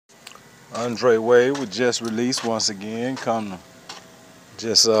Andre Wade was just released once again. Come to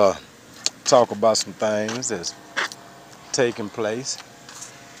just talk about some things that's taking place.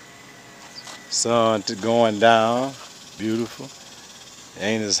 Sun going down, beautiful.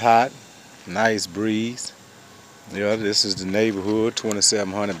 Ain't as hot, nice breeze. Yeah, this is the neighborhood,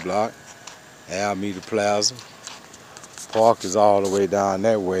 2700 block, Alameda Plaza. Park is all the way down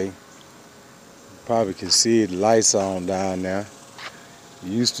that way. You probably can see the lights on down there. It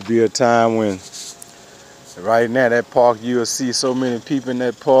used to be a time when, right now, that park, you'll see so many people in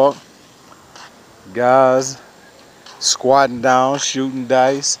that park. Guys squatting down, shooting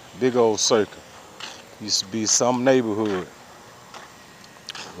dice, big old circle. Used to be some neighborhood.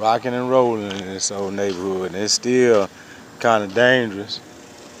 Rocking and rolling in this old neighborhood. And it's still kind of dangerous.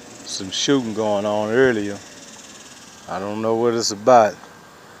 Some shooting going on earlier. I don't know what it's about.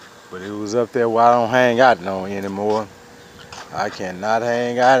 But it was up there where I don't hang out no anymore. I cannot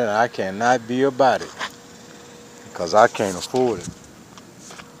hang out and I cannot be about it. Because I can't afford it.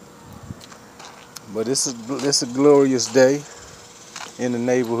 But it's a glorious day in the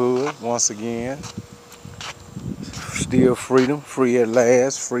neighborhood once again. Still freedom, free at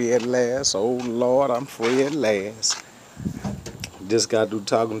last, free at last. Oh Lord, I'm free at last. Just got through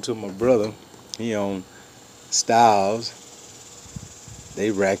talking to my brother. He on Styles.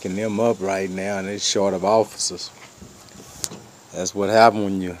 They racking them up right now and they short of officers. That's what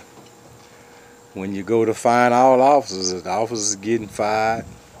happened when you go to find all officers. The officers getting fired.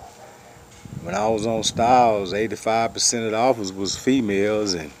 When I was on Styles, 85% of the officers was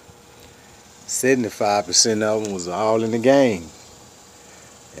females and 75% of them was all in the game.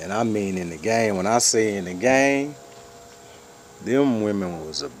 And I mean in the game. When I say in the game, them women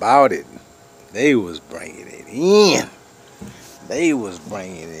was about it. They was bringing it in. They was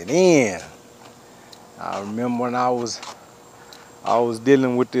bringing it in. I remember when I was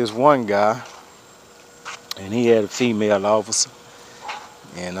dealing with this one guy, and he had a female officer.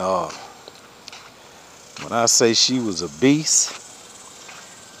 And when I say she was a beast,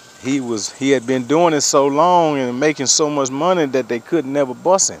 he had been doing it so long and making so much money that they could never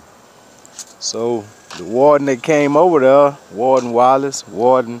bust him. So the warden that came over there, Warden Wallace,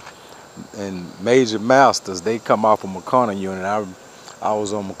 Warden and Major Masters, they come off of McConnell unit. I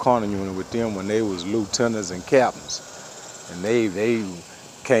was on McConnell unit with them when they was lieutenants and captains. And they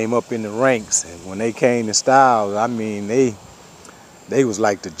came up in the ranks, and when they came to Styles, I mean they was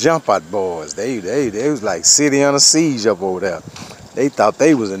like the jump out boys. They was like city under siege up over there. They thought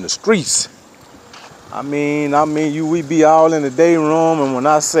they was in the streets. I mean, we be all in the day room, and when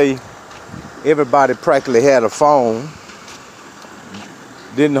I say everybody practically had a phone,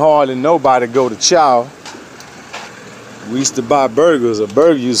 didn't hardly nobody go to chow. We used to buy burgers. A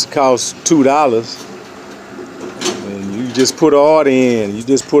burger used to cost $2. And you just put an order in.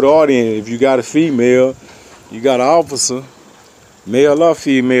 If you got a female, you got an officer, male or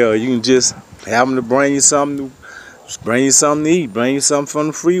female, you can just have them to bring you something to eat, bring you something from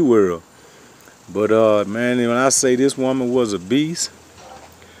the free world. But man, when I say this woman was a beast,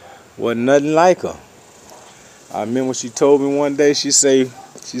 wasn't nothing like her. I remember when she told me one day, she say,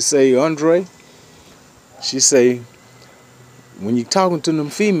 Andre, she say, when you talking to them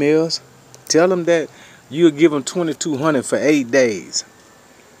females, tell them that you'll give them $2,200 for 8 days.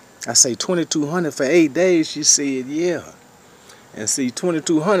 I say, $2,200 for 8 days? She said, yeah. And see,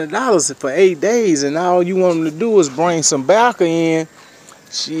 $2,200 for 8 days, and all you want them to do is bring some backer in.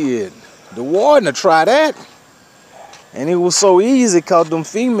 Shit, the warden to try that. And it was so easy because them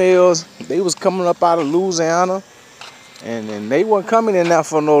females, they was coming up out of Louisiana, and they weren't coming in there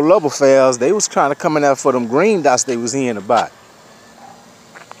for no love affairs. They was trying to come in there for them green dots they was hearing about.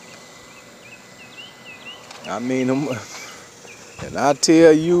 I mean, and I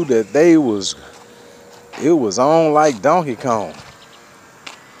tell you that it was on like Donkey Kong.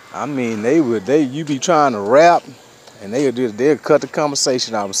 I mean, you be trying to rap, and they'll cut the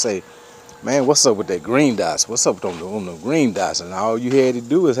conversation out and say, man, what's up with that green dots? What's up on the green dots? And all you had to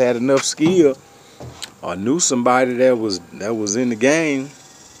do is had enough skill or knew somebody that was in the game,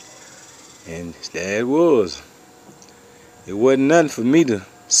 and there it was. It wasn't nothing for me to.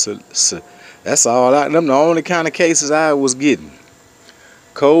 That's all. Them the only kind of cases I was getting.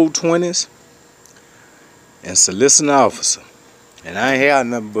 Cold 20s and soliciting officer. And I ain't had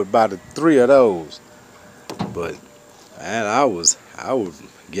nothing but about 3 of those. But man, I would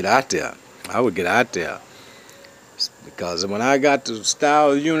get out there. I would get out there. Because when I got to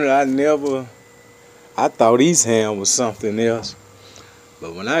Styles unit, I thought Eastham was something else.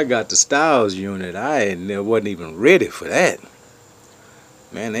 But when I got to Styles unit, wasn't even ready for that.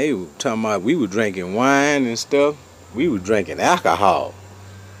 Man, they were talking about we were drinking wine and stuff. We were drinking alcohol.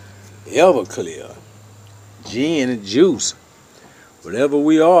 Everclear, gin and juice, whatever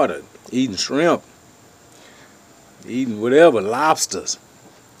we ordered, eating shrimp, eating whatever, lobsters,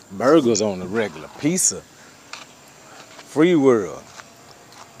 burgers on the regular, pizza, free world,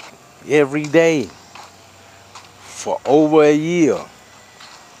 every day for over a year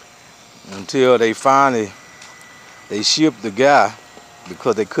until they finally shipped the guy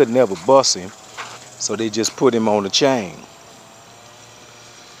because they could never bust him, so they just put him on the chain.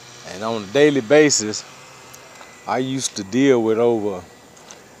 And on a daily basis, I used to deal with over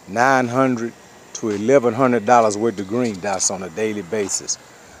 $900 to $1,100 worth of green dots on a daily basis.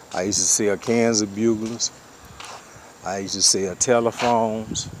 I used to sell cans of buglers. I used to sell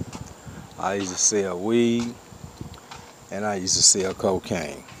telephones. I used to sell weed. And I used to sell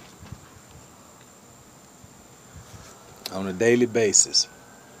cocaine on a daily basis.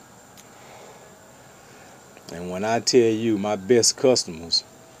 And when I tell you my best customers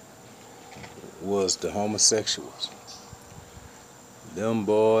was the homosexuals, them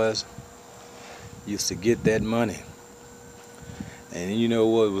boys used to get that money. And you know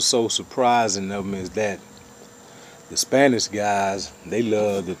what was so surprising of them is that the Spanish guys, they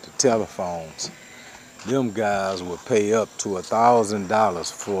loved the telephones. Them guys would pay up to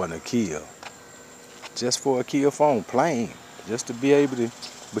 $1,000 for an Nokia, just for a Nokia phone, plain, just to be able to.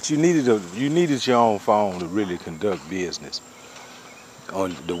 But you needed your own phone to really conduct business.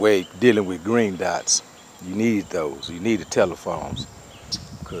 On the way dealing with green dots, you needed those. You needed telephones,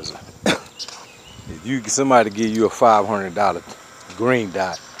 because if somebody give you a $500 green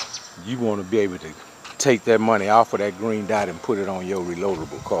dot, you want to be able to take that money off of that green dot and put it on your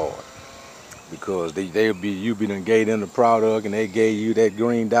reloadable card, because you done gave them the product and they gave you that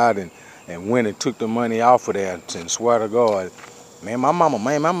green dot and went and took the money off of that and swear to God, man, my mama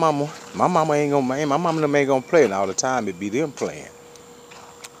ain't gonna play, and all the time it be them playing.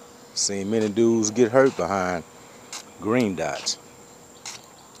 Seen many dudes get hurt behind green dots.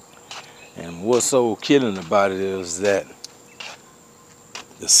 And what's so killing about it is that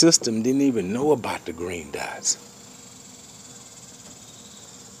the system didn't even know about the green dots.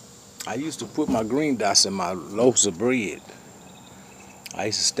 I used to put my green dots in my loaves of bread. I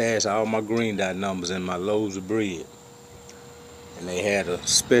used to stash all my green dot numbers in my loaves of bread. And they had a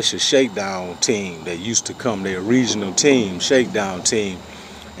special shakedown team that used to come, their regional team, shakedown team,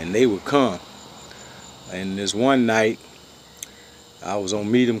 and they would come. And this one night, I was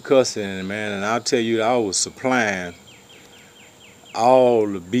on Meet 'em Cussing, man, and I'll tell you, I was supplying all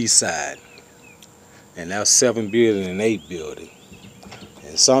the B-side. And that was 7 building and 8 building.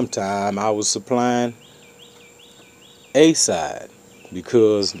 And sometime I was supplying A-side,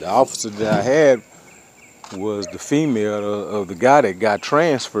 because the officer that I had was the female of the guy that got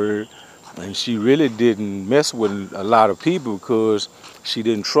transferred, and she really didn't mess with a lot of people because she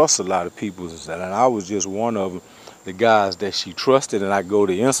didn't trust a lot of people. And I was just one of the guys that she trusted, and I go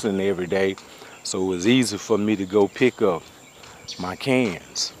to Insulin every day, so it was easy for me to go pick up my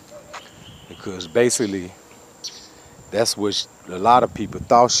cans, because basically that's what a lot of people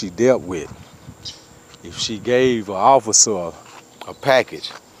thought she dealt with. If she gave an officer a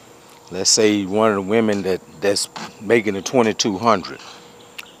package, let's say one of the women that's making the 2200,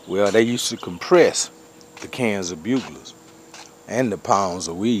 well, they used to compress the cans of buglers and the pounds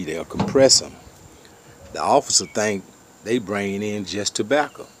of weed. They'll compress them. The officer think they bring in just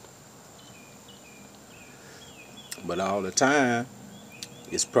tobacco, but all the time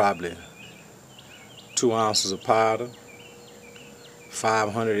it's probably 2 ounces of powder,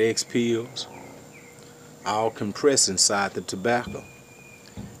 500 X pills, all compressed inside the tobacco.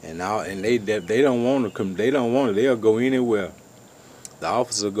 And they don't want to they'll go anywhere. The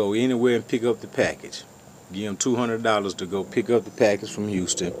officer will go anywhere and pick up the package. Give them $200 to go pick up the package from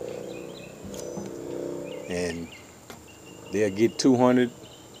Houston, and they'll get 200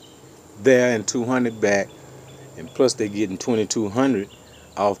 there and 200 back, and plus they're getting 2,200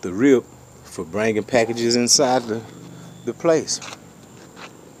 off the rip for bringing packages inside the place.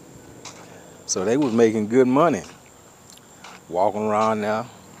 So they was making good money, walking around now,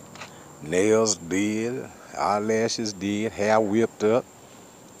 nails did, eyelashes did, hair whipped up,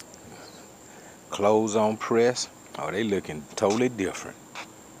 clothes on press. Oh, they looking totally different.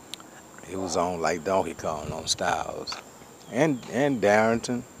 It was on like Donkey Kong on Styles. And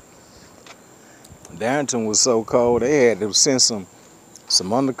Darrington. Darrington was so cold they had to send some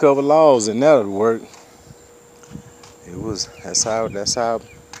undercover laws, and that would work. That's how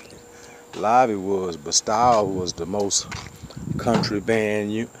live it was. But Styles was the most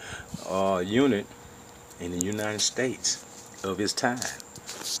contraband unit in the United States of his time.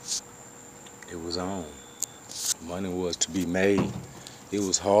 It was on. Money was to be made, It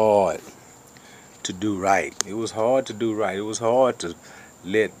was hard to do right. It was hard to do right. It was hard to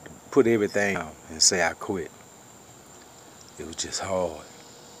put everything out and say I quit. It was just hard.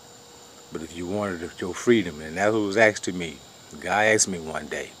 But if you wanted your freedom, and that's what was asked to me. The guy asked me one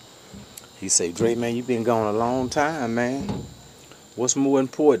day. He said, Dre, man, you been gone a long time, man. What's more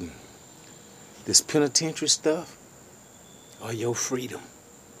important, this penitentiary stuff or your freedom?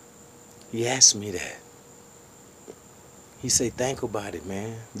 He asked me that. He said, think about it,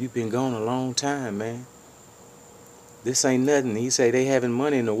 man. You've been gone a long time, man. This ain't nothing. He said, they having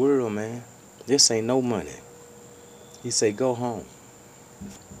money in the world, man. This ain't no money. He said, go home.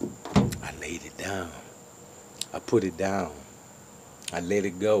 I laid it down. I put it down. I let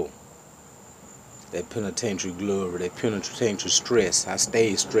it go. That penitentiary glory, that penitentiary stress. I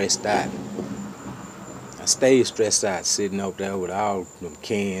stayed stressed out. I stayed stressed out sitting up there with all them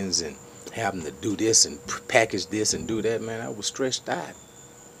cans and having to do this and package this and do that, man. I was stressed out.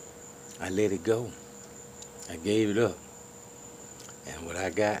 I let it go. I gave it up. And what I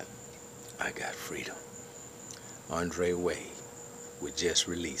got freedom. Andre Wade with Just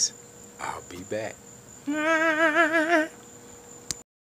Release. I'll be back.